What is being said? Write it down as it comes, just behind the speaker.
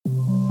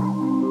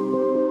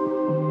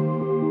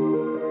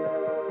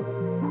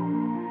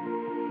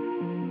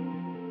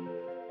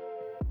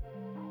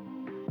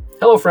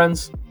Hello,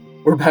 friends.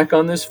 We're back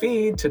on this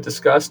feed to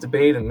discuss,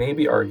 debate, and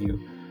maybe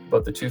argue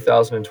about the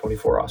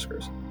 2024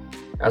 Oscars.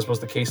 As was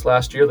the case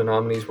last year, the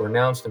nominees were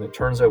announced, and it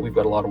turns out we've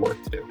got a lot of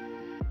work to do.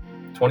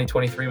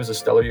 2023 was a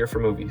stellar year for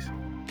movies.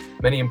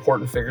 Many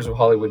important figures of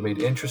Hollywood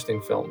made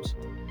interesting films,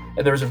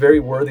 and there was a very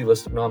worthy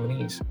list of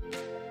nominees.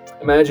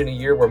 Imagine a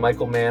year where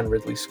Michael Mann,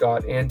 Ridley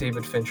Scott, and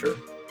David Fincher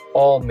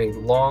all made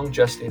long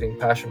gestating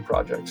passion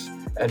projects,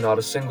 and not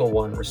a single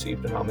one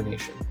received a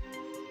nomination.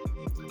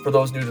 For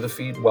those new to the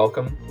feed,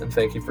 welcome and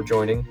thank you for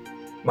joining.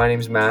 My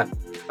name's Matt.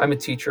 I'm a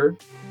teacher,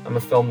 I'm a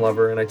film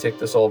lover, and I take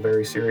this all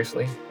very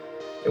seriously.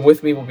 And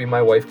with me will be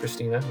my wife,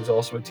 Christina, who's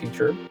also a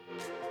teacher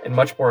and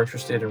much more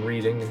interested in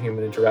reading and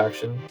human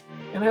interaction,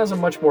 and has a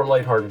much more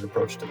lighthearted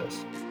approach to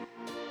this.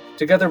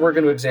 Together, we're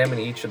going to examine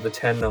each of the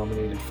 10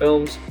 nominated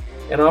films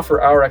and offer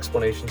our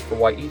explanations for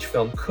why each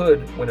film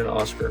could win an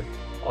Oscar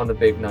on the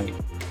big night.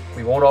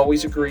 We won't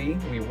always agree,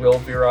 we will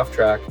veer off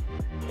track,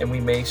 and we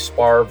may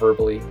spar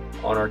verbally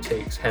on our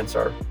takes, hence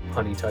our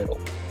honey title.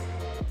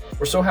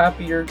 We're so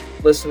happy you're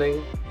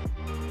listening,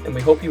 and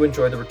we hope you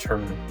enjoy the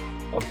return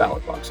of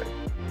ballot boxing.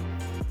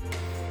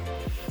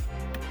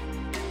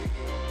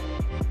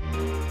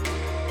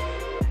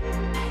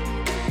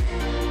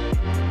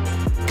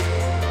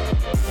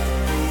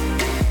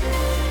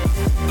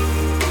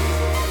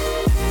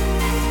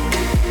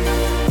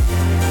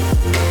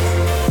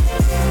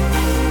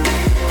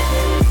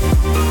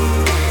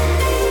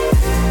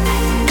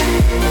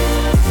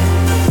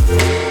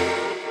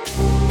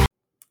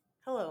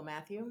 Hello,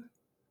 Matthew.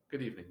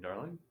 Good evening,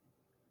 darling.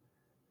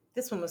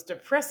 This one was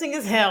depressing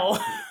as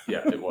hell.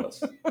 Yeah, it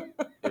was.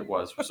 It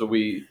was. So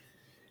we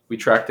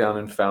tracked down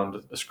and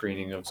found a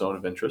screening of Zone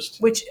of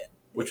Interest, Which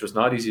was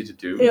not easy to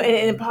do.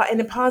 in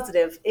a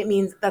positive, it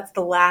means that's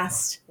the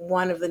last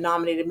one of the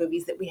nominated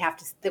movies that we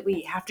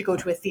have to go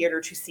to a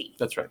theater to see.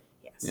 That's right.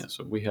 Yes. Yeah.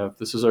 So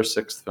this is our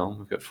 6th film.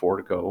 We've got 4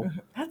 to go. Mm-hmm.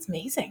 That's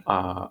amazing.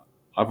 I've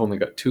only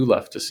got 2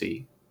 left to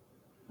see.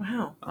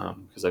 Wow.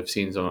 Because I've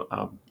seen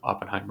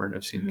Oppenheimer and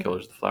I've seen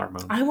Killers of the Flower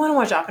Moon. I want to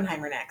watch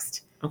Oppenheimer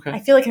next. Okay. I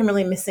feel like I'm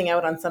really missing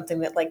out on something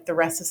that like the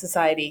rest of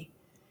society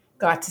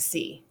got to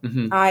see.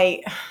 Mm-hmm.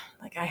 I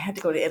had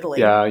to go to Italy.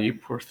 Yeah, you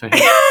poor thing.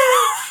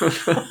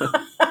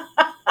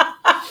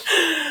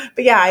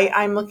 But yeah,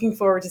 I'm looking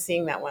forward to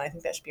seeing that one. I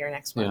think that should be our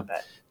next one. Yeah.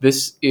 But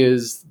this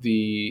is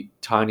the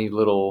tiny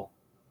little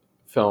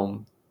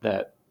film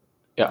that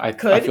I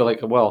feel like,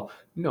 well,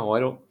 no,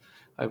 I don't.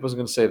 I wasn't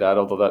going to say that,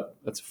 although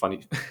that's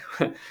funny.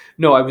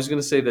 No, I was going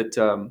to say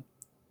that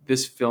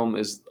this film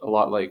is a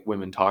lot like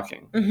Women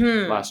Talking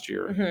last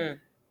year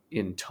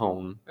in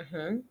tone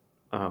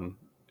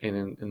and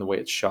in the way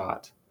it's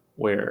shot,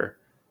 where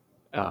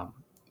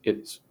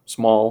it's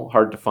small,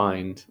 hard to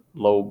find,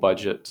 low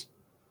budget,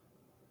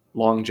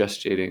 long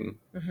gestating,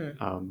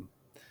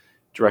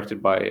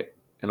 directed by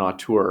an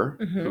auteur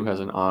who has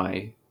an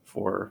eye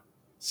for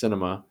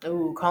cinema.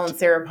 Ooh, Colin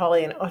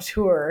Serapoli, an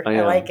auteur.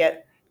 I like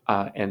it.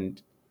 And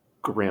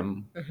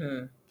grim.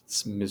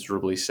 It's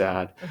miserably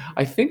sad.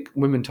 I think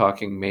Women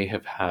Talking may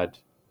have had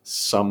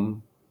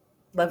some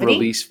Levity?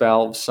 Release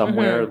valve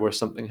somewhere where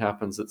something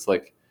happens that's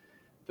like,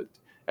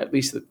 at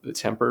least the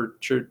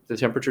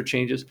temperature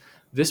changes.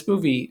 This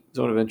movie,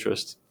 Zone of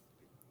Interest,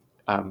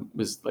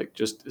 was like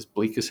just as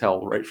bleak as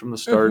hell right from the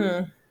start,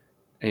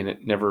 and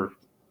it never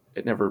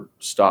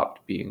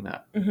stopped being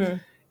that.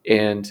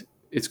 And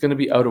it's going to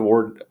be out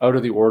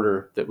of the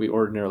order that we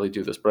ordinarily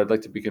do this, but I'd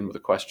like to begin with a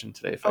question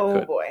today, if I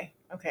could. Oh boy,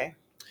 okay.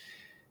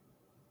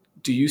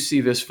 Do you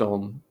see this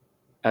film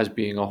as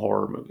being a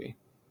horror movie?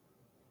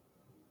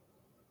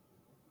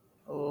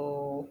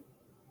 Oh.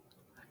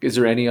 Is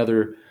there any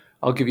other?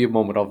 I'll give you a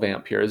moment. I'll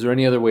vamp here. Is there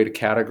any other way to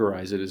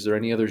categorize it? Is there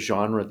any other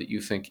genre that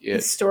you think it?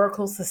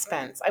 Historical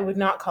suspense. I would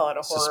not call it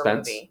a horror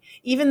movie.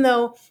 Even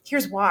though,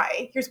 here's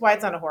why. Here's why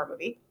it's not a horror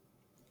movie.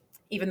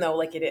 Even though,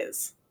 like, it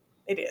is.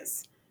 It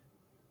is.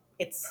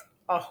 It's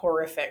a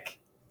horrific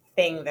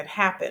thing that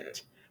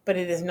happened. But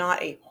it is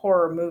not a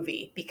horror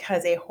movie,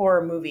 because a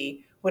horror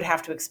movie would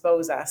have to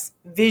expose us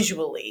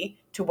visually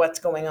to what's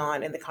going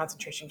on in the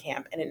concentration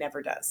camp, and it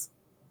never does.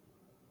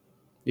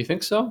 You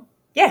think so?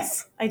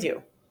 Yes, I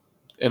do.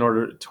 In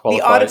order to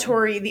qualify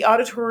the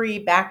auditory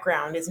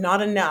background is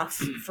not enough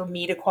for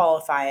me to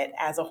qualify it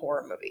as a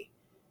horror movie.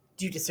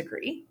 Do you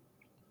disagree?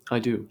 I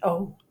do.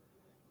 Oh.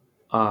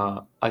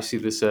 I see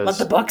this as, let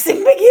the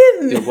boxing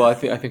begin. Well, I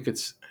think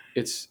it's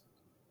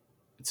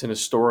an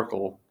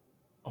historical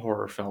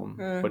horror film,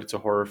 but it's a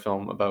horror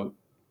film about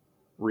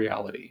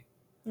reality.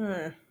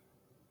 I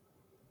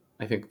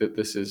think that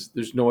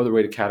there's no other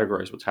way to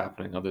categorize what's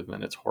happening other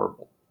than it's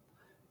horrible.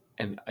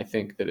 And I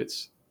think that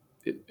it's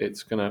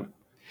gonna, I think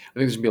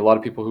there's gonna be a lot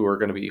of people who are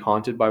gonna be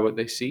haunted by what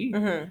they see.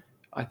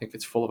 I think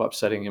it's full of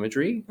upsetting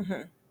imagery.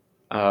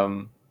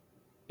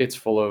 It's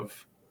full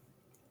of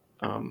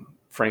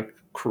frank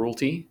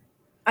cruelty.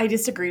 I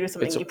disagreed with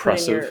something It's you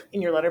oppressive. put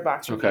in your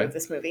letterbox review of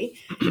this movie.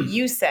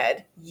 You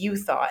said you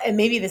thought, and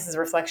maybe this is a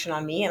reflection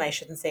on me, and I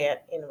shouldn't say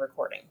it in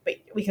recording, but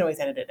we can always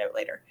edit it out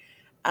later.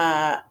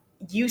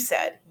 You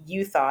said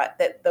you thought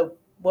that the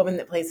woman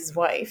that plays his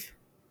wife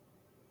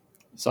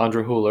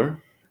Sandra Hüller.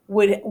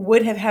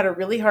 would have had a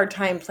really hard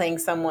time playing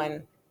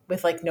someone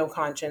with like no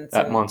conscience.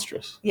 That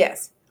monstrous.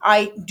 Yes.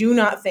 I do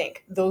not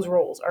think those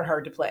roles are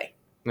hard to play.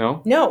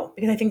 No? No,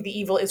 because I think the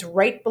evil is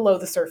right below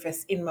the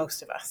surface in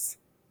most of us.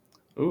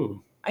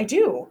 Ooh. I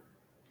do.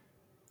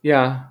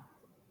 Yeah.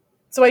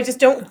 So I just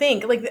don't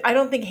think, I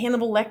don't think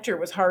Hannibal Lecter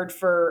was hard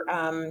for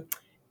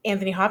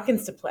Anthony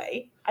Hopkins to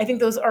play. I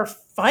think those are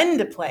fun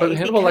to play. But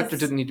Hannibal Lecter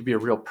didn't need to be a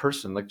real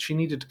person. Like, she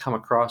needed to come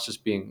across as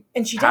being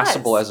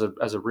passable as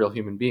a real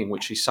human being,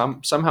 which she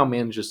somehow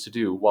manages to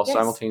do while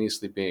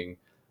simultaneously being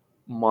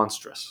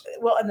monstrous.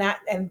 Well,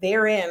 and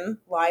therein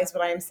lies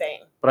what I'm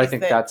saying. But I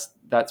think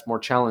that's more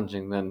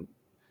challenging than,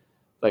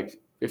 like,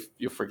 if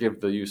you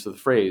forgive the use of the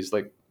phrase,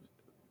 like,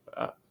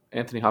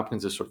 Anthony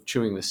Hopkins is sort of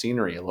chewing the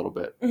scenery a little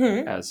bit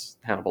as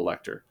Hannibal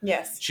Lecter.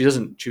 Yes, she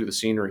doesn't chew the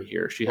scenery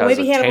here. She has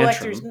maybe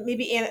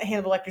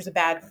Hannibal Lecter's a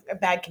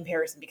bad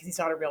comparison because he's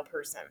not a real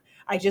person.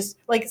 I just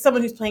like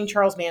someone who's playing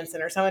Charles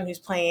Manson or someone who's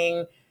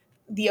playing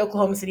the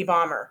Oklahoma City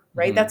bomber,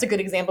 right? Mm-hmm. That's a good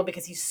example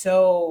because he's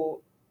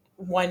so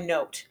one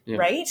note,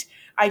 right?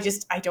 I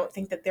don't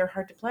think that they're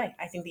hard to play.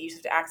 I think that you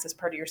have to access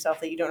part of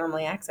yourself that you don't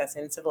normally access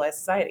in civilized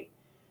society.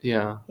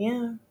 Yeah.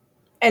 Yeah.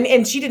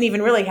 And she didn't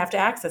even really have to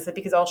access it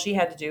because all she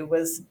had to do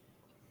was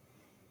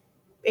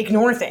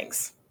ignore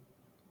things.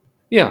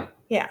 Yeah.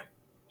 Yeah.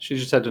 She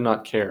just had to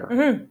not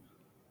care,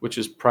 which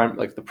is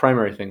the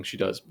primary thing she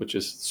does, which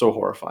is so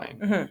horrifying.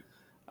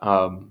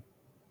 Mm-hmm.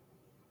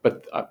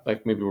 But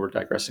like maybe we're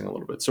digressing a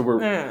little bit.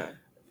 So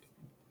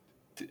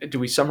do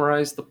we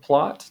summarize the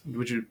plot?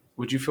 Would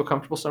you feel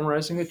comfortable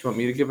summarizing it? Do you want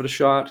me to give it a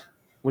shot?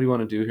 What do you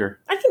want to do here?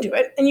 I can do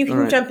it, and you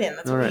can jump in.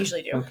 That's what we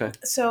usually do. Okay.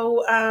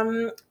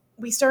 So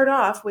we start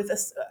off with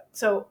this.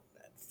 So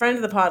friend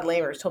of the pod,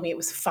 Lamers, told me it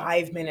was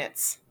 5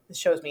 minutes. This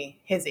shows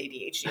me his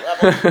ADHD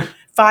level.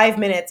 5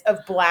 minutes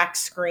of black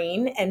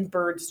screen and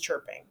birds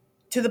chirping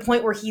to the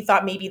point where he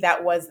thought maybe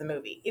that was the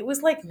movie. It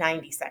was like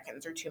 90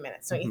 seconds or 2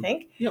 minutes, don't you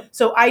think? Yep.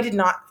 So I did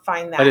not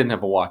find that. I didn't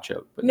have a watch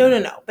out. But no.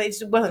 But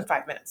it wasn't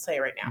 5 minutes, I'll tell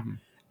you right now.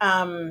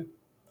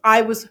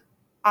 Mm-hmm.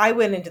 I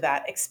went into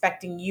that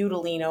expecting you to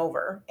lean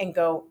over and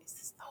go, is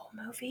this the whole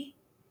movie?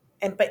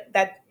 But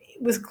that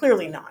was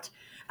clearly not.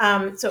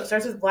 So it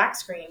starts with black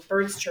screen,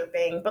 birds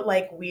chirping, but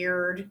like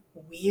weird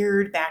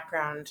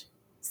background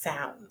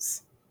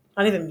sounds.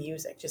 Not even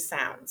music, just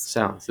sounds.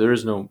 Sounds. There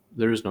is no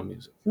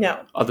music.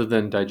 No. Other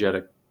than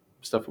diegetic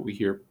stuff that we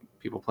hear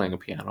people playing a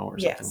piano or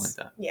something like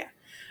that. Yeah.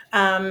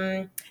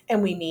 And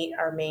we meet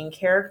our main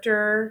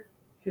character,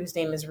 whose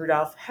name is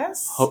Rudolf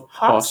Hess.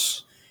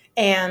 Hoss.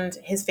 And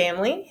his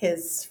family,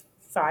 his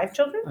 5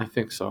 children. I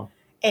think so.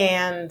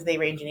 And they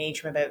range in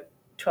age from about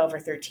 12 or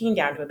 13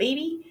 down to a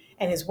baby.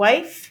 And his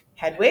wife,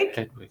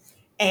 Hedwig.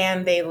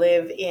 And they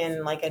live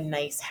in like a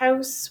nice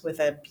house with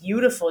a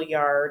beautiful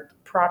yard,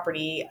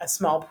 property, a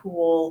small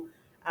pool,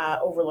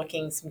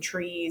 overlooking some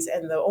trees.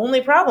 And the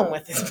only problem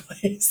with this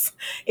place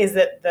is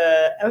that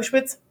the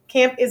Auschwitz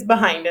camp is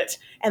behind it.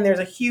 And there's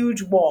a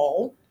huge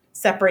wall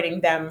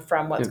separating them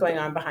from what's going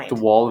on behind. The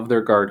wall of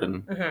their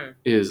garden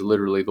is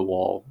literally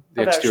the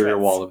exterior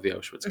wall of the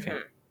Auschwitz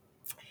camp.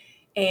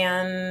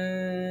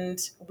 And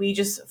we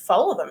just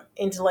follow them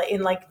in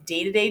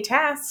day-to-day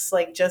tasks,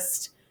 like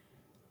just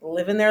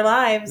living their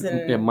lives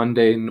and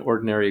mundane,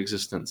 ordinary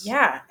existence.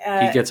 Yeah.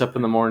 He gets up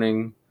in the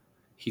morning,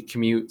 he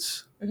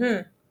commutes,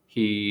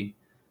 he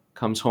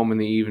comes home in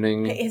the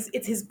evening.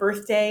 It's his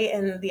birthday,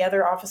 and the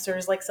other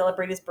officers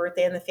celebrate his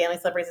birthday, and the family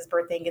celebrates his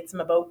birthday and gets him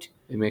a boat.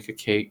 They make a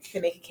cake.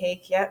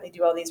 Yeah. They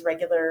do all these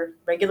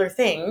regular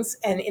things,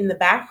 and in the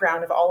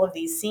background of all of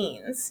these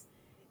scenes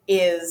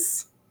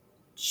is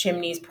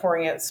chimneys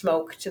pouring out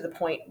smoke to the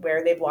point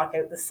where they block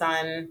out the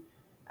sun.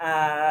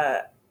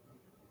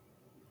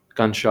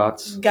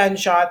 Gunshots,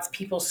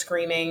 people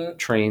screaming,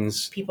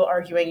 trains, people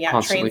arguing,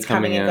 trains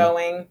coming and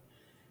going.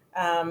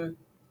 And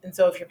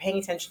so if you're paying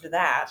attention to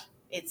that,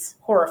 it's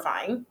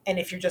horrifying. And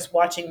if you're just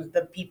watching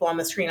the people on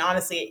the screen,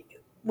 honestly,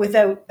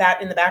 without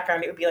that in the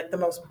background, it would be like the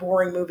most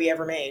boring movie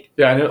ever made.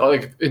 Yeah, I know,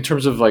 in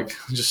terms of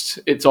just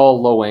it's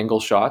all low angle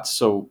shots,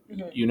 so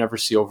you never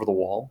see over the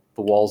wall.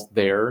 The wall's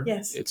there.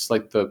 Yes. It's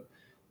like the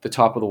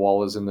top of the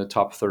wall is in the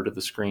top third of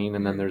the screen,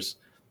 and then there's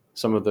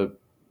some of the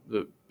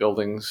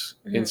buildings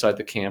inside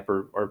the camp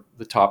or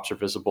the tops are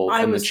visible,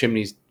 the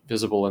chimneys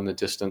visible in the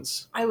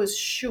distance. I was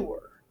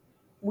sure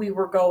we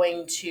were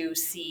going to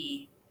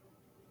see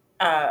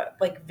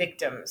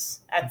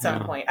victims at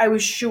some point. I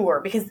was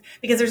sure because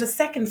there's a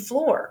second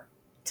floor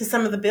to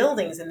some of the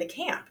buildings in the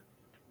camp.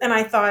 And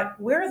I thought,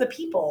 where are the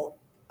people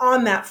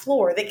on that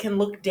floor that can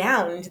look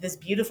down into this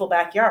beautiful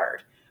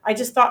backyard? I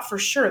just thought for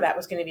sure that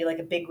was going to be like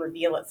a big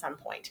reveal at some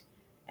point.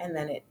 And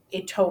then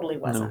it totally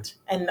wasn't.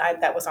 No. And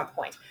that was not the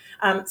point.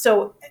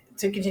 So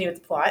to continue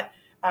with the plot,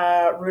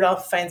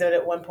 Rudolph finds out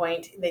at one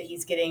point that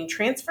he's getting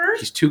transferred.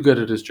 He's too good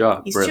at his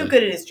job. He's too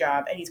good at his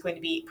job, and he's going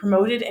to be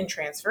promoted and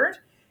transferred.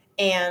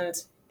 And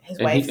his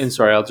wife...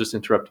 sorry, I'll just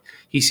interrupt.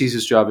 He sees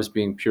his job as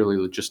being purely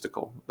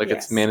logistical.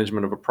 It's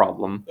management of a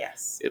problem.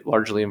 Yes. It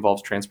largely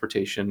involves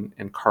transportation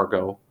and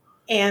cargo.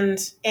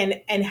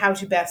 and how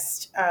to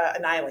best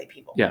annihilate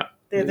people. Yeah.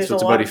 There's so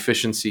it's about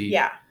efficiency.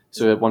 Yeah.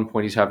 So at one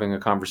point he's having a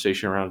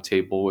conversation around a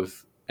table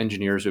with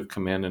engineers who've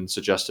come in and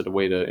suggested a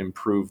way to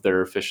improve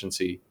their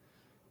efficiency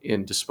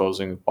in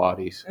disposing of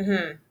bodies.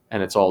 Mm-hmm.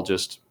 And it's all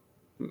just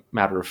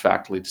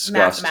matter-of-factly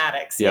discussed.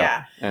 Mathematics,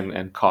 yeah.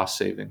 And cost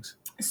savings.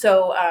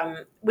 So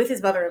with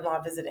his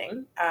mother-in-law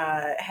visiting,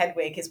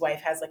 Hedwig, his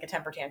wife, has like a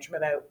temper tantrum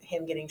about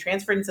him getting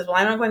transferred and says, well,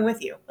 I'm not going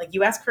with you. Like,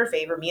 you ask for a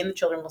favor, me and the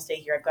children will stay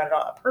here. I've got it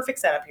all a perfect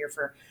setup here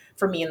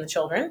for me and the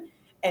children.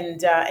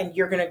 And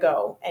you're going to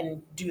go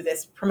and do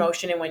this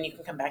promotion. And when you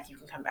can come back, you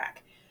can come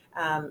back.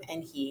 And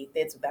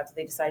that's what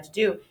they decide to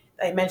do.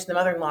 I mentioned the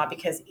mother-in-law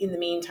because in the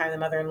meantime, the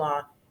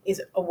mother-in-law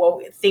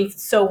thinks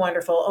it's so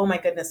wonderful. Oh my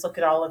goodness, look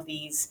at all of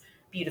these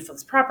beautiful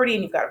property,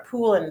 and you've got a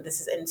pool, and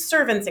and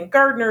servants and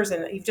gardeners,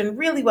 and you've done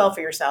really well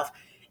for yourself.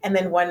 And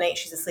then one night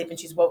she's asleep and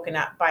she's woken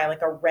up by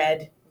like a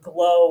red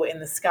glow in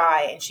the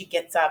sky, and she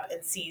gets up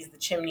and sees the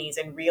chimneys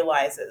and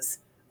realizes,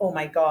 oh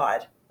my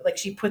God, like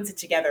she puts it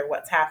together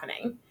what's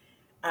happening.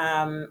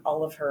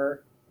 All of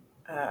her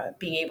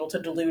being able to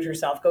delude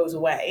herself goes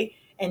away,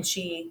 and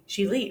she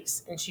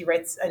leaves, and she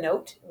writes a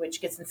note which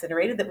gets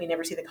incinerated that we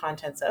never see the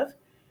contents of,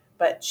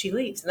 but she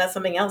leaves. And that's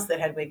something else that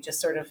Hedwig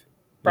just sort of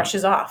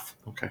brushes off.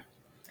 Okay.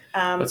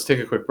 Let's take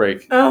a quick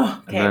break.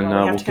 Oh, okay. And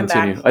then we'll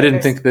continue. Back. I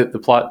didn't think that the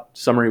plot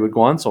summary would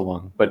go on so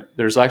long, but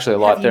there's actually a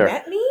lot there.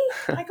 Have you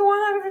met me? I go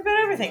on about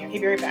everything. Okay,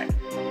 be right back.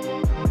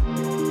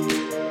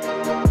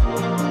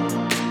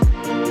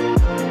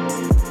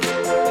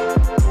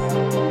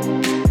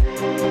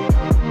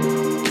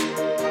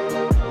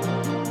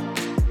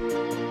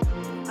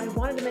 I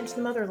wanted to mention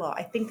the mother-in-law.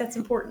 I think that's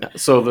important.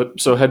 So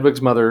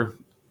Hedwig's mother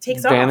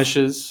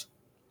vanishes, off.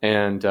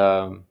 And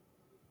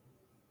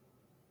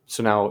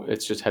so now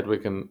it's just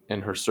Hedwig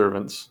and her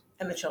servants.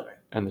 And the children.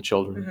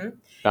 Mm-hmm.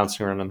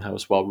 Bouncing around in the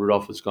house while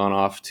Rudolph has gone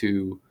off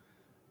to,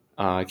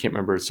 I can't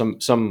remember,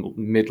 some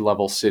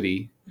mid-level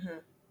city mm-hmm.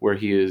 where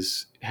he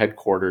is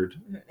headquartered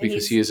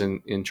because he is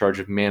in charge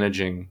of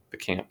managing the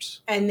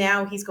camps. And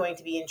now he's going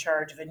to be in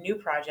charge of a new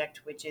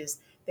project, which is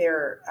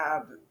they're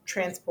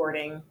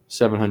transporting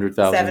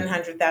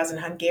 700,000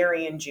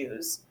 Hungarian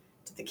Jews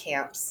to the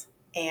camps.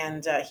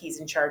 And he's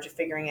in charge of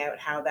figuring out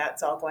how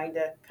that's all going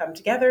to come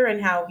together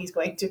and how he's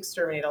going to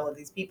exterminate all of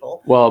these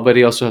people. Well, but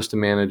he also has to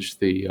manage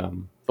the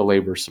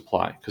labor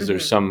supply because mm-hmm.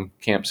 there's some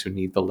camps who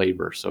need the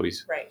labor. So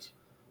he's right.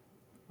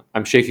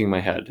 I'm shaking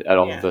my head at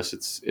all of this.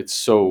 It's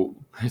so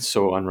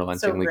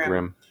unrelentingly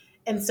grim.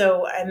 And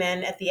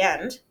then at the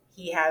end,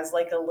 he has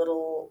like a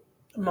little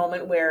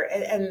moment where,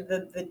 and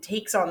the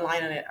takes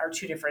online on it are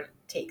two different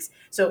takes.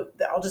 So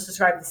I'll just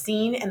describe the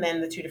scene and then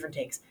the two different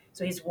takes.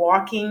 So he's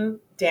walking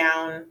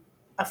down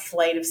a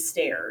flight of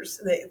stairs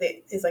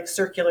that is like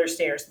circular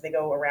stairs that they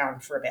go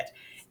around for a bit.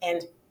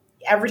 And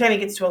every time he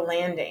gets to a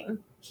landing,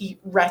 he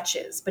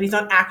retches, but he's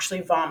not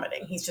actually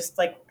vomiting. He's just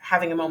like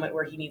having a moment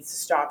where he needs to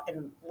stop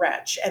and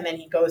retch. And then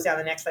he goes down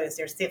the next flight of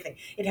stairs, same thing.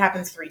 It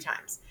happens 3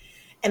 times.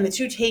 And the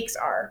two takes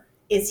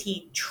is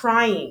he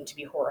trying to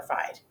be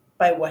horrified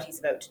by what he's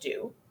about to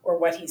do or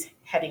what he's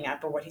heading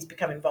up or what he's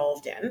become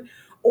involved in?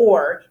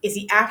 Or is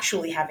he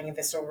actually having a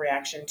visceral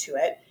reaction to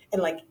it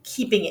and like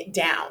keeping it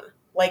down?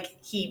 Like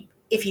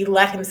if he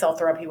let himself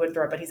throw up, he would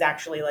throw up, but he's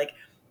actually like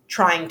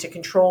trying to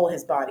control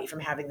his body from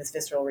having this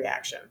visceral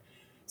reaction.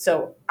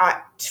 So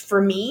for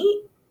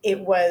me, it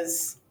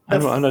was...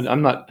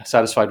 I'm not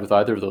satisfied with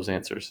either of those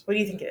answers. What do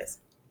you think it is?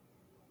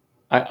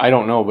 I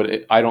don't know,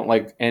 but I don't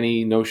like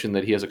any notion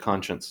that he has a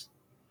conscience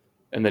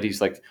and that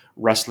he's like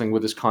wrestling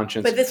with his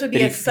conscience. But this would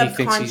be a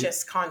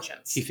subconscious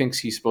conscience. He thinks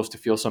he's supposed to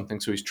feel something,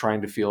 so he's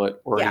trying to feel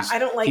it, or I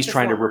don't like he's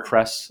trying to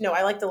repress. No,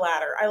 I like the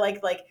latter. I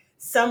like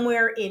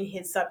somewhere in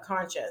his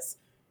subconscious,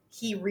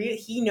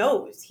 he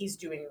knows he's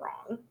doing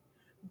wrong,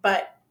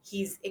 but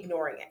he's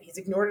ignoring it. He's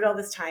ignored it all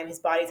this time. His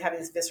body's having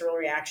this visceral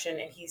reaction,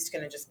 and he's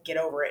going to just get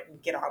over it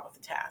and get on with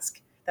the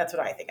task. That's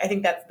what I think. I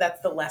think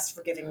that's the less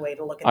forgiving way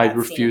to look at that I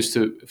refuse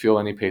to feel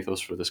any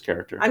pathos for this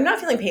character. I'm not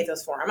feeling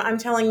pathos for him. I'm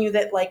telling you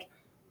that, like,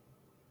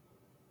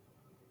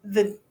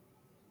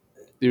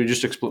 you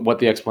just what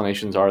the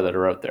explanations are that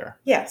are out there.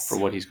 Yes. For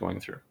what he's going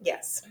through.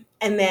 Yes.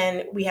 And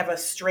then we have a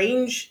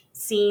strange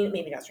scene,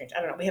 maybe not strange,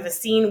 I don't know. We have a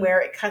scene where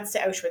it cuts to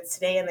Auschwitz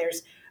today, and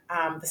there's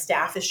the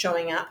staff is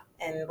showing up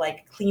and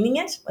like cleaning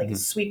it, like mm-hmm.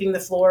 sweeping the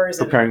floors.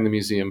 Preparing the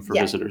museum for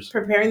visitors.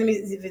 Preparing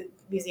the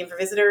museum for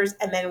visitors.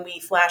 And then we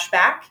flash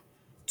back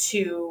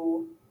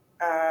to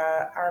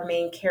our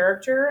main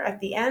character at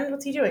the end.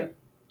 What's he doing?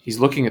 He's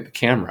looking at the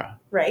camera.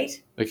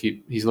 Right. Like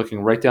he's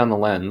looking right down the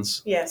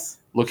lens. Yes.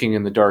 Looking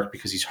in the dark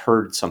because he's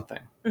heard something.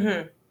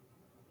 Mm-hmm.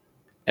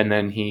 And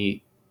then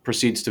he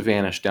proceeds to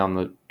vanish down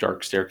the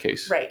dark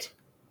staircase. Right.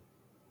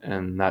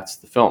 And that's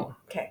the film.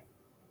 Okay.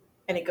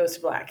 And it goes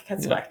to black. It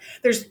cuts to black.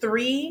 There's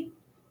 3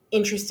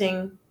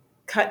 interesting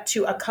cut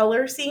to a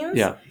color scenes.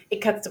 Yeah.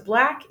 It cuts to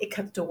black, it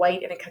cuts to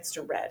white, and it cuts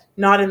to red.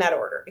 Not in that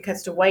order. It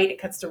cuts to white,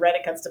 it cuts to red,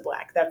 it cuts to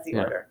black. That's the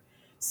order.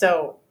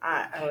 So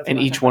I don't know if and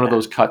each one of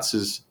those cuts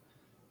is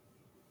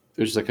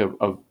there's like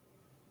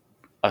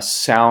a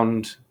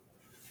sound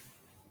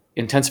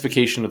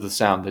intensification of the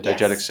sound, the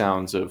diegetic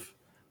sounds of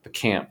the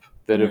camp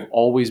that have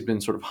always been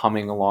sort of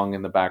humming along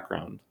in the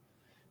background,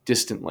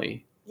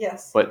 distantly,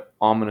 but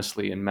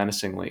ominously and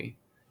menacingly.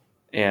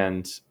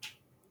 And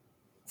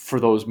for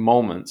those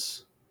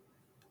moments,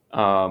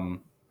 you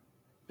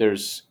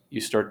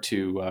start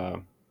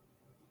to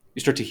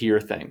hear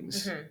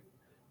things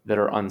that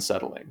are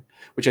unsettling,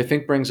 which I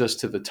think brings us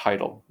to the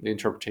title, the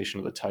interpretation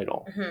of the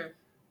title.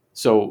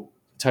 So,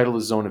 the title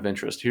is Zone of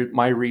Interest. Here,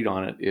 my read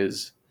on it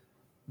is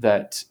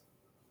that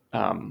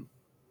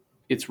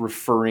it's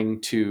referring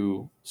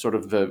to sort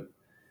of the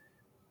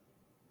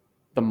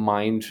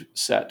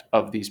mindset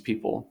of these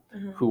people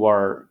who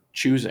are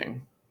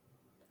choosing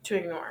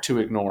to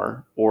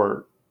ignore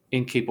or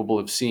incapable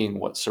of seeing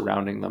what's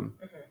surrounding them.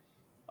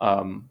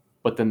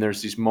 But then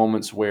there's these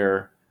moments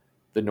where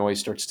the noise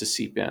starts to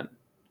seep in.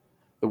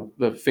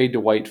 The fade to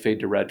white, fade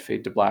to red,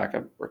 fade to black,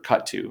 or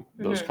cut to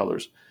those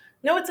colors.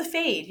 No, it's a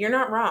fade. You're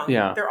not wrong.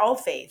 Yeah. They're all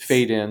fades.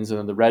 Fade ins, and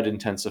then the red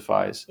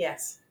intensifies.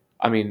 Yes.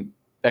 I mean,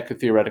 that could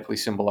theoretically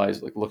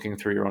symbolize like looking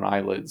through your own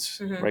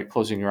eyelids, right?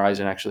 Closing your eyes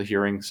and actually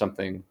hearing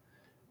something.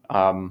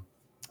 I'm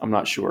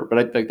not sure,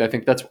 but I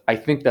think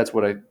that's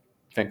what I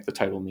think the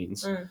title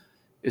means,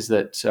 is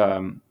that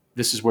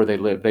this is where they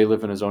live. They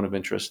live in a zone of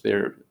interest.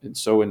 They're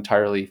so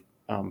entirely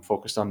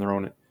focused on their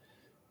own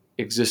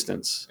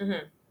existence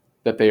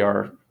that they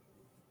are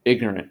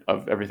ignorant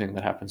of everything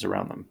that happens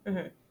around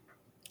them.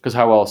 Because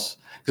how else?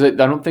 Because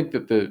I don't think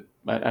that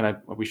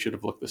we should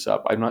have looked this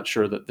up. I'm not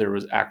sure that there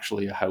was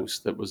actually a house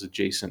that was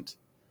adjacent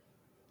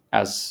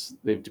as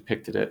they've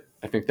depicted it.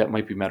 I think that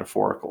might be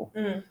metaphorical.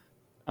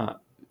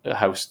 A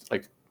house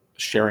like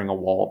sharing a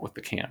wall with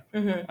the camp.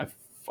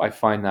 I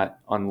find that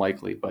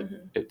unlikely, but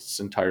it's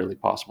entirely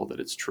possible that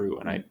it's true,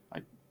 and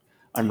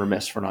I'm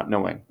remiss for not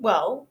knowing.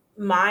 Well,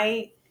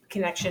 my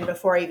connection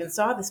before I even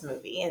saw this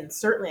movie, and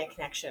certainly a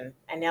connection,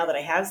 and now that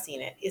I have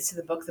seen it, is to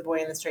the book The Boy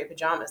in the Striped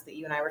Pajamas that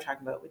you and I were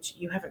talking about, which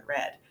you haven't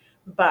read.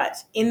 But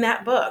in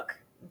that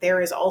book, there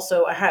is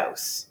also a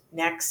house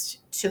next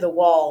to the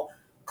wall,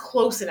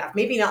 close enough,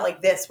 maybe not like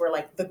this, where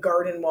like the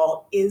garden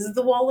wall is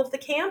the wall of the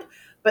camp,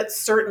 but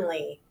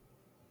certainly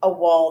a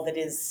wall that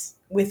is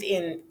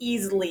within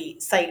easily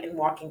sight and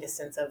walking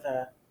distance of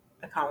a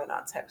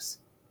commandant's house.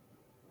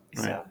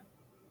 Right. So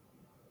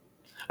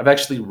I've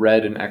actually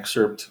read an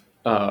excerpt.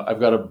 I've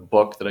got a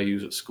book that I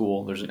use at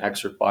school. There's an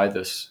excerpt by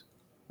this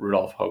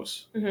Rudolf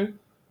Höss.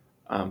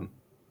 And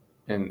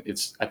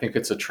I think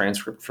it's a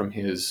transcript from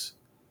his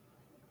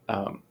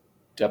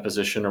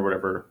deposition or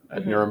whatever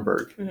at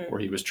Nuremberg, where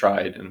he was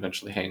tried and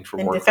eventually hanged for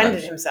war crimes. And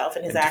defended himself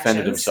in his actions.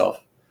 Defended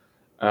himself.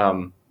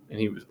 And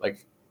he was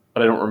like,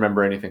 but I don't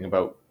remember anything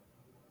about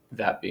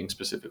that being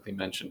specifically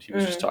mentioned. He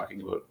was just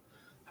talking about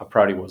how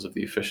proud he was of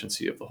the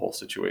efficiency of the whole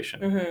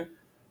situation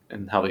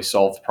and how they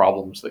solved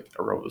problems that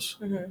arose.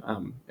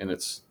 And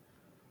it's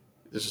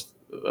just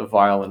a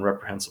vile and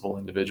reprehensible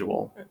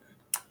individual.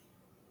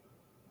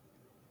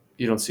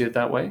 You don't see it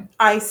that way?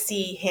 I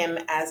see him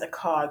as a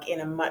cog in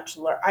a much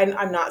larger...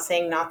 I'm not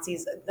saying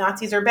Nazis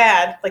are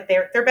bad. Like,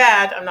 they're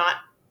bad.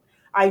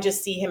 I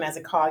just see him as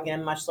a cog in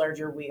a much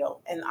larger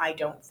wheel. And I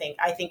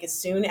think as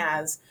soon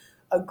as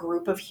a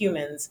group of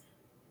humans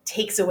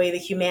takes away the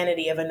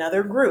humanity of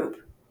another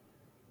group,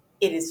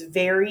 it is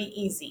very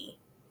easy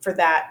for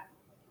that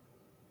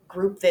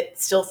group that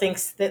still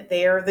thinks that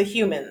they're the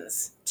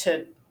humans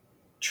to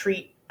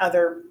treat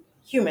other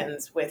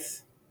humans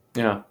with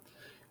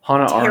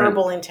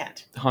terrible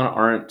intent. Hannah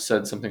Arendt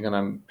said something, and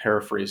I'm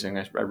paraphrasing.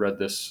 I read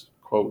this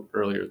quote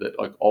earlier that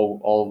like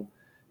all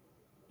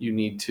you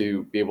need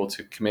to be able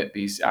to commit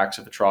these acts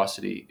of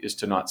atrocity is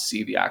to not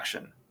see the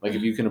action. Like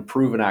if you can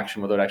approve an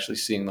action without actually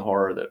seeing the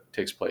horror that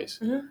takes place,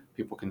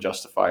 people can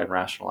justify and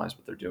rationalize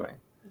what they're doing.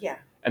 Yeah.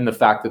 And the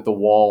fact that the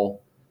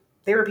wall...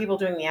 There were people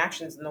doing the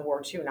actions in the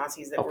war too,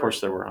 Nazis that Of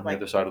course there were on the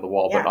other side of the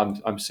wall, yeah.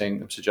 but I'm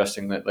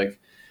suggesting that like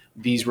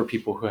these were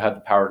people who had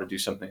the power to do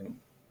something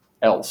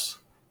else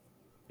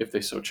if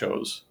they so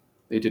chose.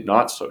 They did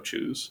not so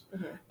choose.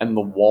 And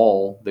the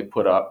wall they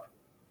put up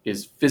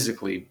is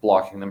physically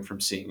blocking them from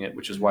seeing it,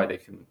 which is why they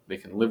can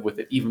live with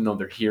it even though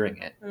they're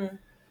hearing it.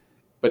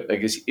 But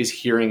like is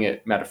hearing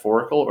it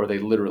metaphorical or are they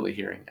literally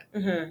hearing it? Do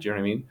you know what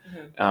I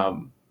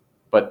mean?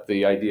 But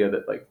the idea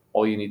that like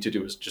all you need to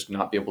do is just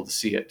not be able to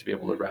see it to be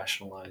able to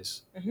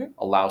rationalize,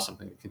 allow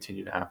something to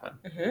continue to happen,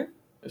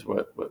 is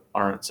what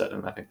Arendt said,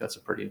 and I think that's a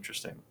pretty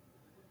interesting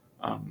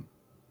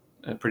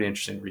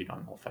read on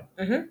the whole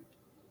thing.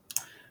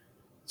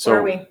 So,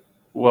 where are we?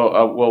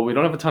 Well, we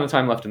don't have a ton of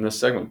time left in this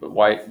segment, but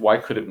why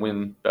could it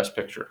win Best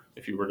Picture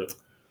if you were to?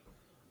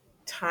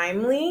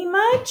 Timely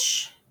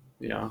much?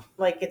 Yeah.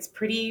 Like it's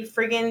pretty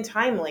friggin'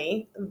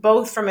 timely,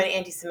 both from an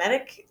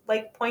anti-Semitic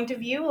like point of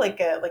view, like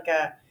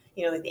the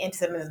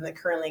anti-Semitism that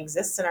currently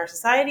exists in our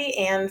society,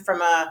 and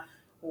from a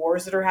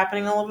wars that are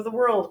happening all over the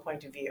world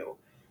point of view.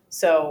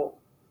 So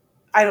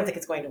I don't think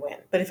it's going to win,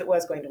 but if it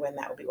was going to win,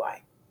 that would be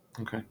why.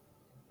 Okay.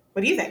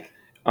 What do you think?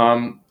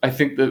 I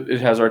think that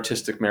it has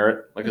artistic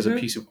merit, like as a Mhm.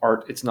 piece of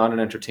art. It's not an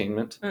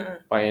entertainment Mm-mm.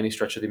 by any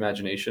stretch of the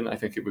imagination. I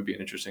think it would be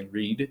an interesting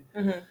read.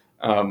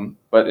 Mhm.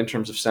 But in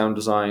terms of sound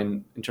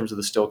design, in terms of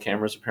the still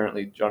cameras,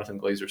 apparently Jonathan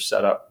Glazer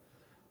set up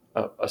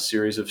a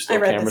series of I still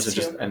read cameras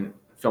this and too.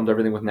 filmed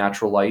everything with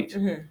natural light.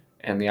 Mhm.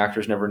 And the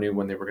actors never knew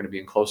when they were going to be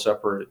in close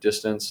up or at a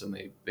distance, and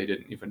they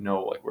didn't even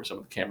know like where some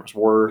of the cameras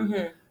were,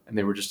 Mhm. and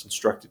they were just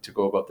instructed to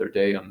go about their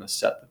day on the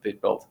set that they'd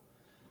built.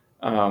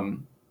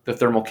 The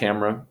thermal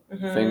camera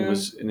thing Mhm.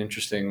 was an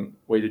interesting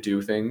way to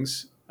do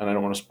things, and I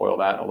don't want to spoil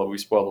that, although we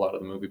spoiled a lot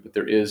of the movie, but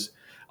there is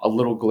a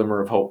little glimmer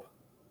of hope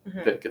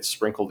Mhm. that gets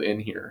sprinkled in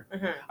here.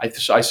 Mhm.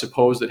 I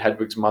suppose that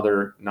Hedwig's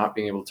mother not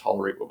being able to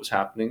tolerate what was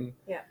happening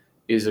Yeah.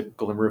 is a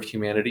glimmer of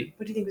humanity.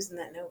 What do you think was in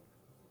that note?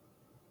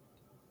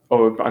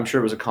 Oh, I'm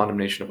sure it was a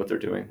condemnation of what they're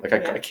doing. Like,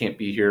 Yeah. I can't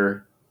be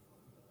here.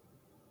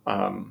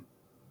 How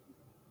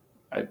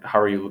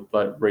are you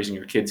raising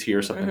your kids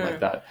here? Something Mhm. like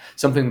that.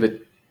 Something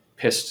that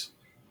pissed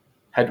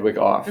Hedwig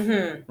off,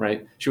 Mhm.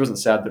 right? She wasn't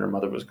sad that her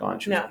mother was gone.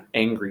 She was No.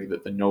 angry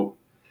that the note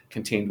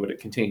contained what it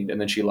contained,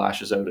 and then she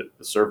lashes out at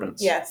the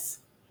servants.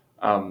 Yes.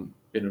 In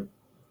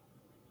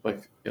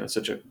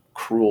such a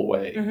cruel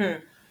way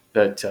Mhm.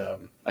 that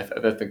I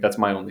think that's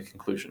my only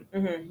conclusion.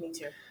 Mhm. Me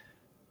too.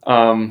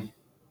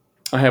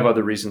 I have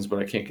other reasons, but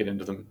I can't get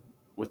into them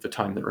with the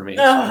time that remains.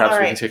 Oh, Perhaps all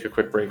we right. can take a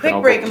quick break. Quick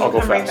and break, and I'll we'll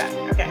go come right fast.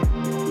 back.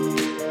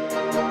 Okay.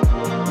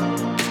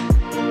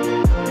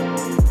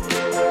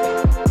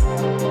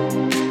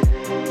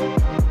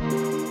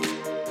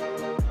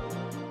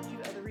 Do you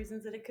have other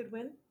reasons that it could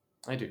win?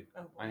 I do.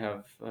 Oh. I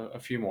have a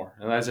few more,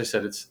 and as I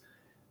said,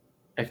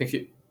 I think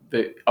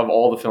of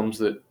all the films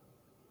that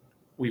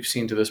we've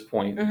seen to this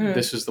point, Mhm.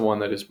 this is the one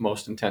that is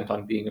most intent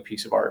on being a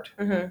piece of art.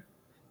 Mhm.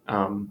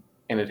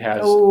 And it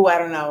has. Oh, I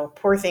don't know.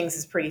 Poor Things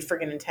is pretty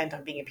friggin' intent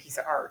on being a piece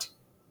of art.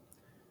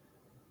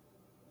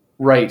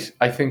 Right.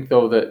 I think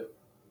though that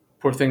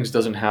Poor Things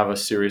doesn't have a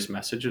serious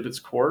message at its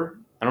core.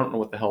 I don't know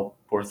what the hell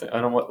I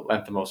don't know what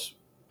Lanthimos.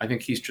 I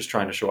think he's just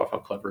trying to show off how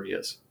clever he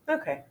is.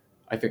 Okay.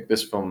 I think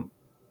this film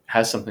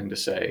has something to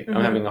say. Mhm.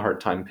 I'm having a hard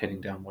time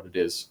pinning down what it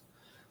is.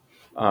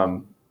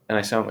 And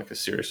I sound like as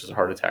serious as a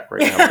heart attack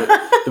right now.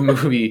 But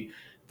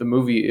the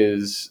movie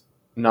is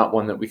not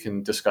one that we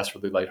can discuss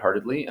really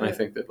lightheartedly. And I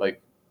think that we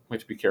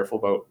have to be careful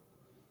about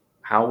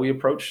how we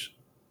approach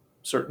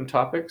certain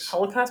topics.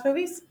 Holocaust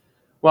movies?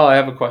 Well, I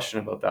have a question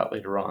about that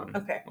later on.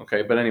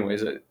 Okay. But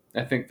anyways,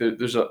 I think that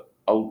there's a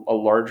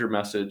larger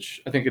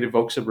message. I think it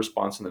evokes a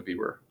response in the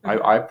viewer.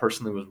 Mhm. I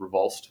personally was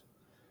revulsed.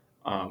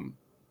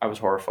 I was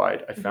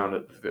horrified. I found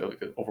it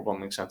an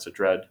overwhelming sense of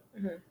dread.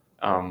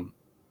 Mhm.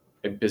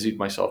 I busied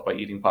myself by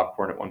eating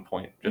popcorn at one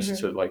point just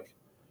to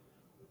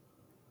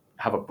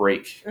have a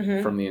break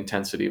Mhm. from the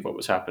intensity of what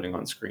was happening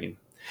on screen,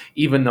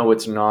 even though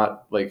it's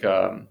not like.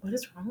 What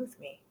is wrong with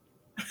me?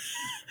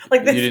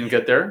 Like this, you didn't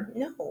get there?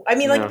 No, I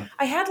mean,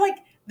 I had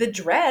the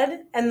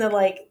dread and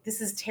the this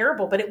is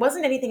terrible, but it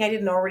wasn't anything I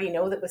didn't already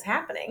know that was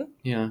happening.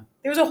 Yeah.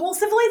 There was a whole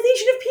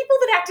civilization of people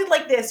that acted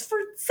like this for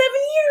 7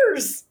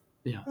 years.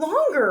 Yeah.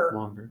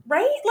 Longer.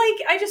 Right?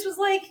 I just was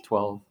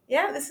 12.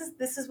 Yeah,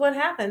 this is what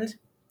happened.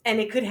 And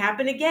it could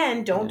happen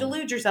again. Don't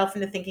delude yourself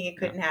into thinking it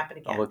couldn't happen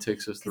again. All it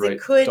takes is the right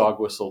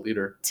dog whistle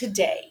leader.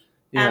 Today.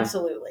 Yeah.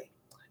 Absolutely.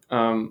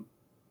 So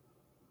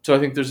I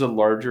think there's a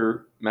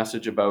larger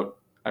message about,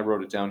 I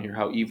wrote it down here,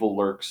 how evil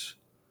lurks,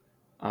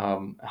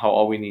 how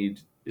all we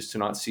need is to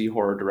not see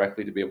horror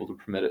directly to be able to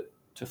permit it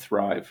to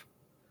thrive.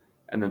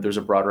 And then there's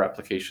a broader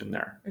application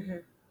there.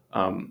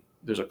 Mm-hmm.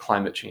 There's a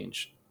climate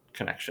change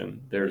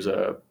connection. There's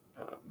a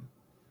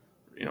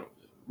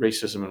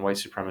racism and white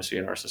supremacy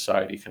in our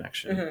society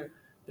connection. Mm-hmm.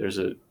 There's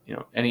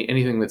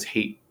anything that's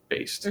hate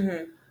based.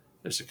 Mm-hmm.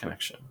 There's a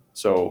connection.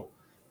 So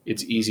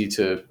it's easy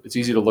to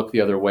look the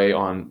other way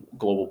on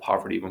global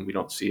poverty when we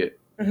don't see it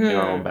in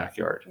our own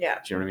backyard. Yeah.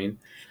 Do you know what I mean?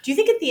 Do you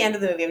think at the end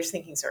of the movie, I'm just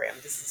thinking, sorry,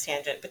 this is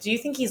tangent, but do you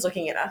think he's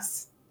looking at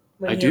us?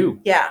 I do.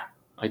 Yeah.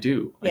 I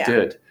do. Yeah. I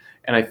did.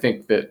 And I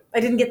think that... I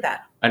didn't get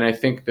that. And I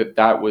think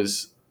that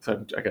was... I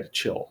got a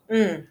chill.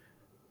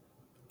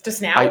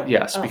 Just now?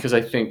 Yes, because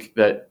I think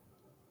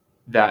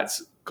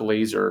that's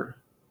Glazer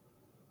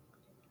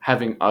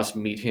having us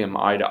meet him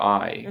eye to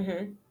eye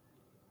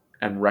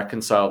and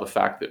reconcile the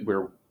fact that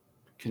we're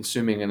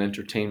consuming an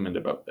entertainment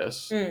about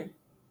this,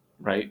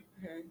 right?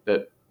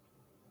 That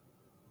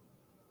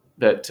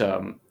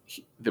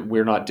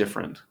we're not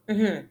different.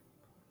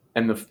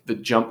 And the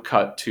jump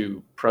cut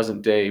to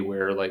present day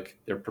where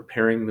they're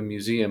preparing the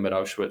museum at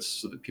Auschwitz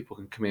so that people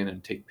can come in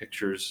and take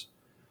pictures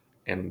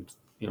and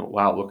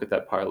wow, look at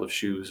that pile of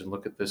shoes and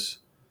look at this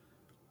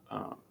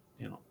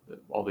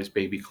all these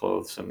baby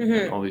clothes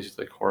and all these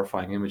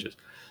horrifying images,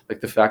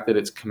 the fact that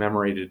it's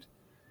commemorated,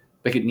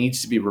 it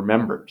needs to be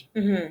remembered,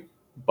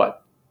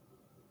 but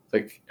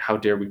how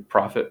dare we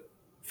profit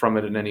from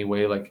it in any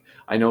way?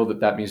 I know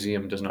that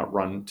museum does not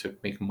run to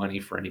make money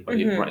for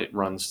anybody. It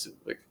runs to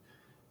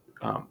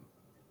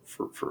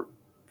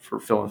for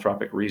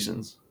philanthropic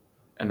reasons,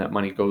 and that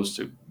money goes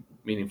to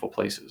meaningful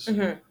places.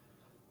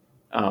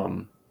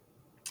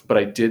 But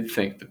I did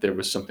think that there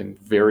was something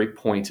very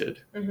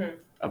pointed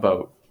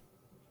about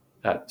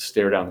that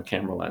stare down the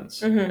camera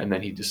lens, Mm-hmm. and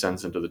then he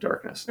descends into the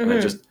darkness. Mm-hmm. And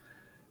I just,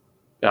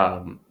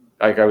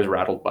 I was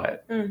rattled by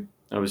it. Mm.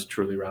 I was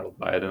truly rattled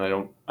by it, and I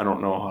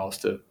don't know how else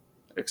to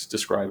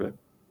describe it.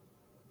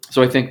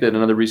 So I think that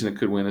another reason it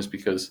could win is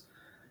because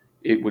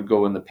it would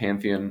go in the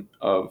pantheon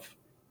of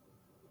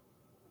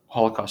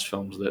Holocaust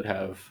films that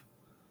have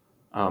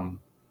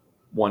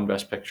won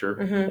Best Picture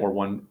Mm-hmm. or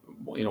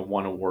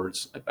won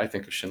awards. I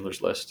think of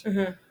Schindler's List.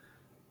 Mm-hmm.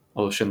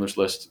 Although Schindler's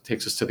List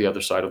takes us to the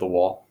other side of the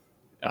wall,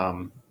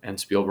 and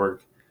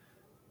Spielberg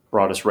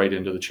brought us right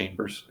into the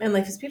chambers. And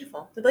Life is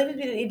Beautiful.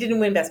 It didn't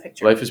win Best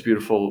Picture. Life is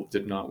Beautiful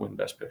did not win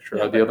Best Picture.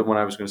 No, the other one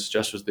I was going to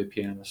suggest was The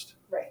Pianist,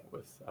 right,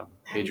 with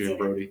Adrian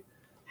Brody.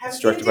 It's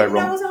directed by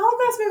Roman. That was a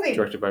Holocaust movie.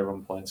 Directed by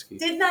Roman Polanski.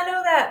 Did not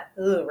know that.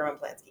 Ooh, Roman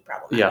Polanski,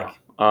 problematic.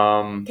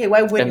 Yeah. Okay,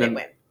 why wouldn't it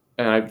win?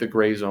 And The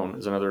Gray Zone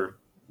is another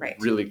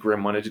really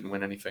grim one. It didn't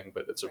win anything,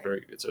 but it's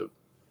a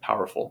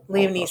powerful.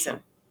 Liam Neeson.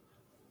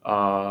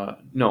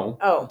 No.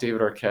 Oh.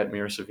 David Arquette,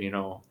 Mira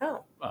Sorvino.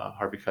 Oh.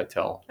 Harvey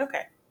Keitel.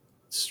 Okay.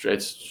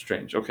 It's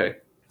strange. Okay.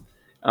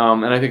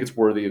 And I think it's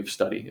worthy of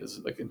study, is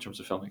like in terms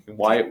of filmmaking.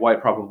 Why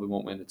it probably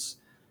won't win? It's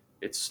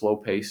slow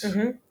pace.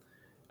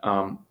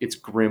 Mm-hmm. It's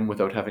grim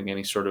without having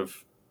any sort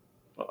of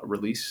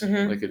release.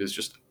 Mm-hmm. Like it is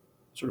just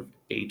sort of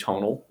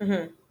atonal,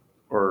 mm-hmm.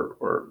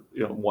 or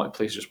one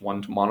plays just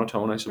one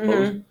monotone, I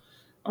suppose.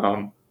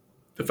 Mm-hmm.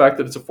 The fact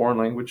that it's a foreign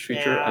language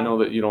feature, Yeah. I know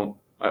that you don't.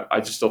 I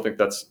just still think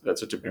that's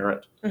a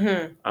demerit.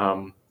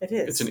 Mm-hmm. It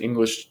is. It's an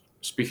English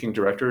speaking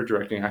director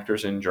directing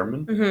actors in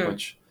German, mm-hmm.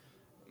 which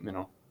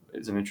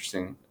is an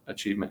interesting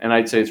achievement. And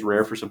I'd say it's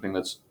rare for something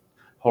that's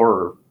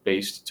horror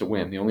based to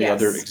win. The only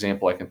other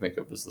example I can think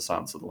of is The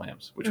Silence of the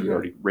Lambs, which mm-hmm. we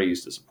already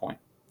raised as a point.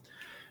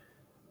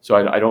 So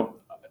I don't.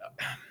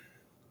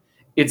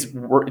 It's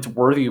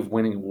worthy of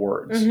winning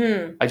awards.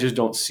 Mm-hmm. I just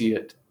don't see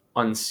it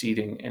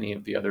unseating any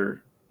of the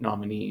other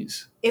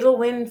nominees. It'll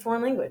win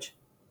foreign language.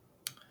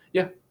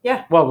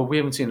 Yeah. Well, but we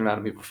haven't seen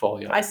Anatomy of a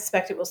Fall yet. I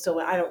suspect it will still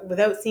win.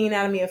 Without seeing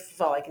Anatomy of a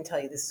Fall, I can tell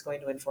you this is going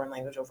to win foreign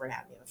language over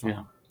Anatomy of a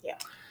Fall. Yeah.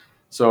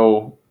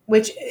 So.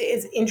 Which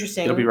is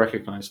interesting. It'll be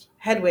recognized.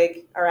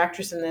 Hedwig, our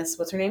actress in this,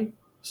 what's her name?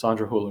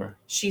 Sandra Hüller.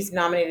 She's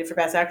nominated for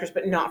Best Actress,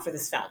 but not for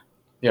this film.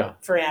 Yeah.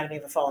 For Anatomy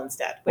of a Fall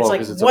instead. Which,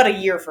 what a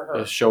year for her.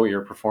 A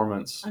showier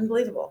performance.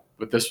 Unbelievable.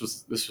 But this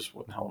was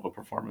one hell of a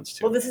performance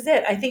too. Well, this is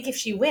it. I think if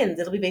she wins,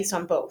 it'll be based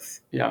on both.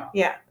 Yeah.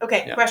 Yeah.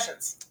 Okay. Yeah.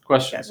 Questions.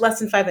 Less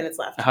than 5 minutes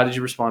left. How did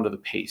you respond to the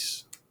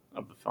pace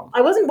of the film?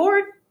 I wasn't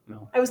bored.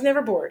 No. I was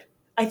never bored.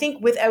 I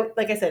think without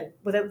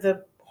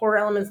the horror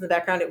elements in the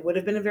background, it would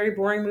have been a very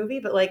boring movie.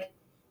 But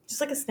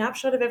just a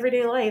snapshot of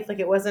everyday life.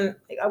 I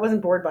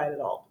wasn't bored by it at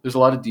all. There's a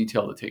lot of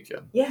detail to take in.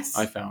 Yes.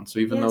 I found. So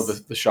even though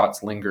the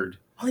shots lingered.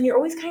 Well, and you're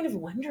always kind of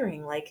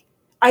wondering,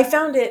 I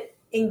found it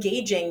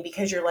engaging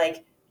because you're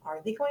are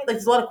they going,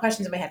 there's a lot of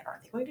questions in my head. Are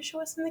they going to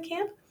show us in the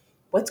camp?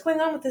 What's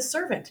going on with this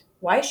servant?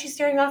 Why is she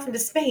staring off into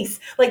space?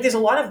 There's a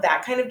lot of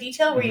that kind of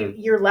detail where mm-hmm.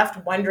 you're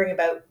left wondering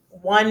about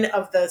one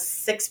of the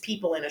 6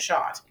 people in a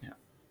shot.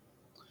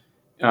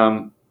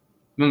 Yeah.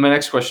 My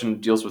next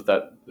question deals with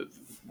that.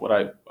 What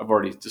I've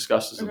already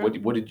discussed is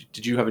mm-hmm. what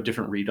did you have a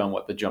different read on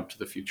what the jump to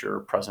the future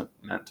or present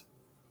meant?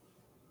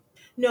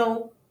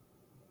 No,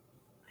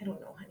 I don't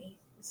know, honey.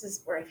 This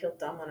is where I feel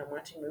dumb when I'm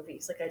watching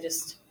movies. I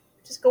just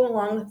go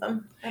along with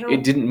them.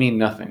 It didn't mean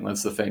nothing.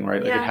 That's the thing,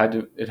 right? Yeah.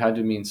 It had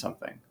to mean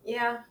something.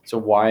 Yeah. So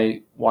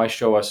why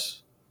show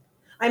us?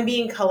 I'm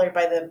being colored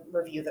by the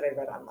review that I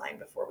read online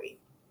before we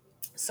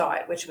saw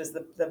it, which was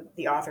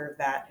the author of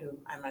that, who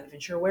I'm not even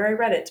sure where I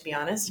read it, to be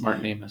honest.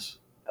 Martin Amis.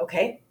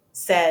 Okay.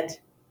 Said,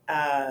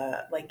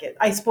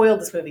 I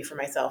spoiled this movie for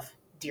myself,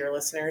 dear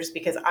listeners,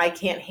 because I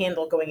can't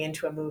handle going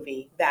into a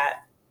movie that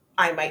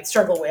I might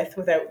struggle with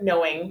without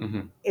knowing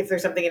mm-hmm. if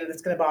there's something in it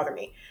that's going to bother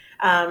me.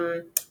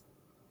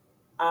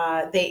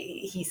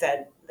 He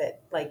said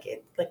that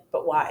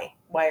but why?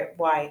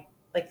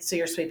 So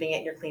you're sweeping it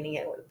and you're cleaning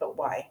it, but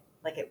why?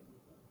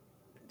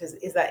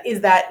 Is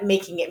that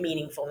making it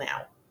meaningful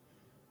now?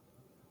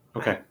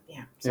 Okay.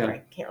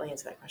 Sorry. Can't really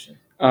answer that question.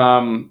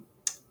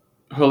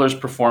 Hüller's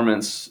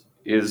performance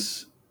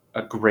is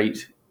a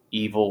great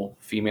evil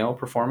female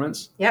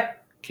performance.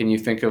 Yep. Can you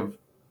think of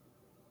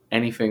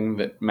anything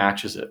that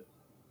matches it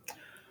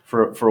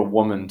for a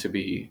woman to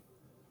be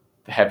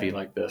heavy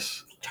like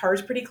this?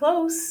 Tar's pretty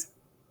close.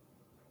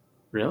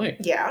 Really?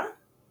 Yeah.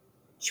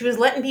 She was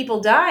letting people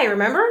die,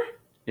 remember?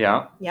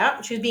 Yeah.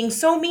 Yeah. She was being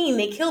so mean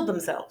they killed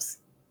themselves.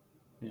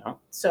 Yeah.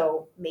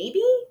 So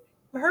maybe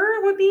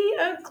her would be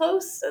a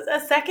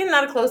second,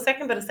 not a close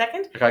second, but a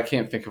second. I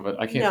can't think of it.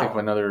 I can't think of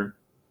another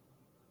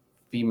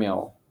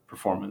female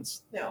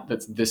performance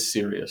that's this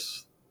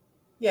serious.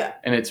 Yeah.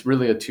 And it's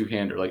really a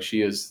two-hander.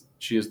 She is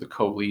the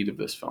co-lead of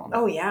this film.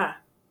 Oh yeah.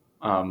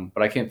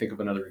 But I can't think of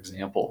another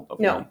example of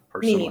one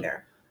personally. Me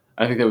neither.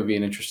 I think that would be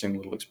an interesting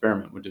little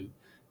experiment. Would to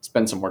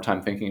spend some more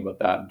time thinking about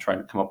that and trying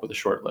to come up with a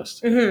short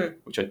list, mm-hmm.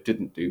 which I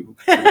didn't do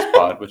for this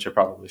pod, which I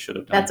probably should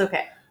have done. That's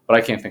okay. But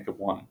I can't think of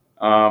one.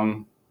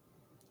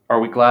 Are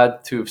we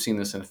glad to have seen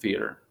this in a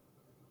theater?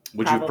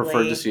 Would you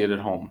prefer to see it at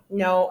home?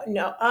 No,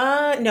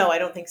 I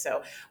don't think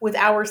so. With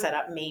our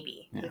setup,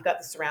 maybe. Yeah. We've got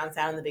the surround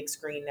sound and the big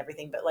screen and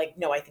everything, but like,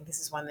 no, I think this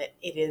is one that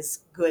it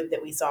is good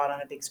that we saw it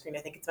on a big screen. I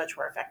think it's much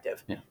more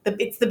effective. Yeah.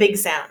 It's the big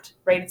sound,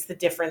 right? It's the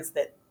difference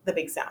that the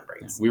big sound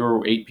brings. Yeah. We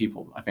were 8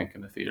 people, I think,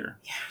 in the theater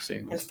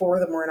seeing this. And 4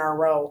 of them were in our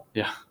row.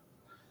 Yeah.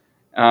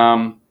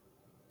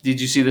 Did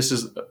you see this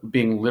as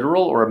being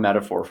literal or a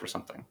metaphor for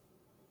something?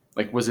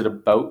 Like, was it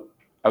about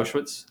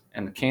Auschwitz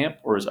and the camp,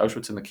 or is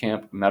Auschwitz and the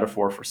camp a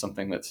metaphor for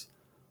something that's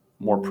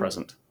more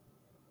present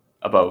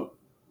about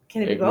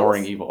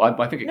ignoring evil? I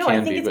think it can be. No,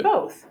 I think it's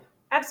both.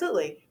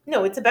 Absolutely.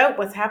 No, it's about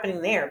what's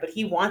happening there, but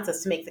he wants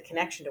us to make the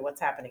connection to what's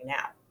happening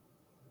now.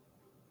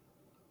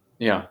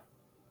 Yeah.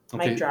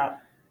 Okay. Mic drop.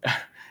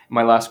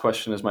 My last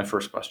question is my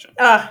first question.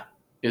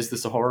 Is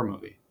this a horror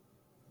movie?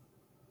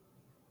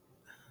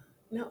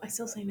 No, I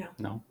still say no.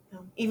 No.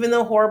 Even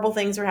though horrible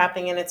things are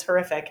happening and it's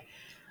horrific,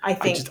 I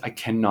think I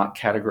cannot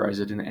categorize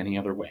it in any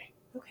other way.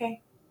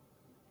 Okay.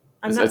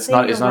 It's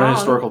not a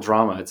historical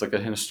drama. It's like a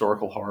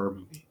historical horror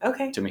movie.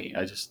 Okay. To me,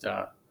 I just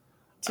I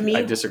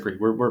disagree.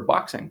 We're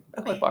boxing.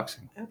 I like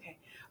boxing. Okay.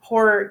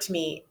 Horror to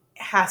me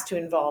has to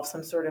involve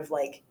some sort of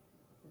like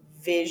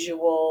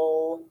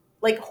visual.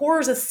 Like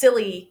horror's a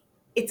silly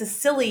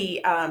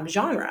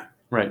genre.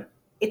 Right.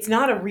 It's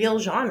not a real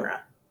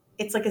genre.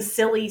 It's like a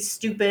silly,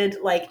 stupid,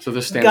 like. So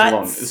this stands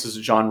alone. This is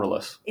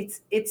genreless.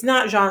 It's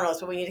not genreless,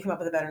 but we need to come up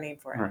with a better name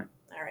for it. All right.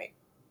 All right.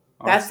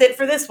 That's it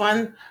for this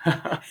one.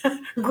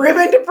 Grim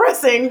and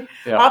depressing.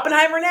 Yeah.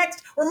 Oppenheimer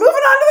next. We're moving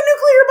on to the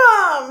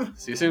nuclear bomb.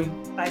 See you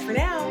soon. Bye for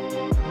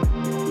now.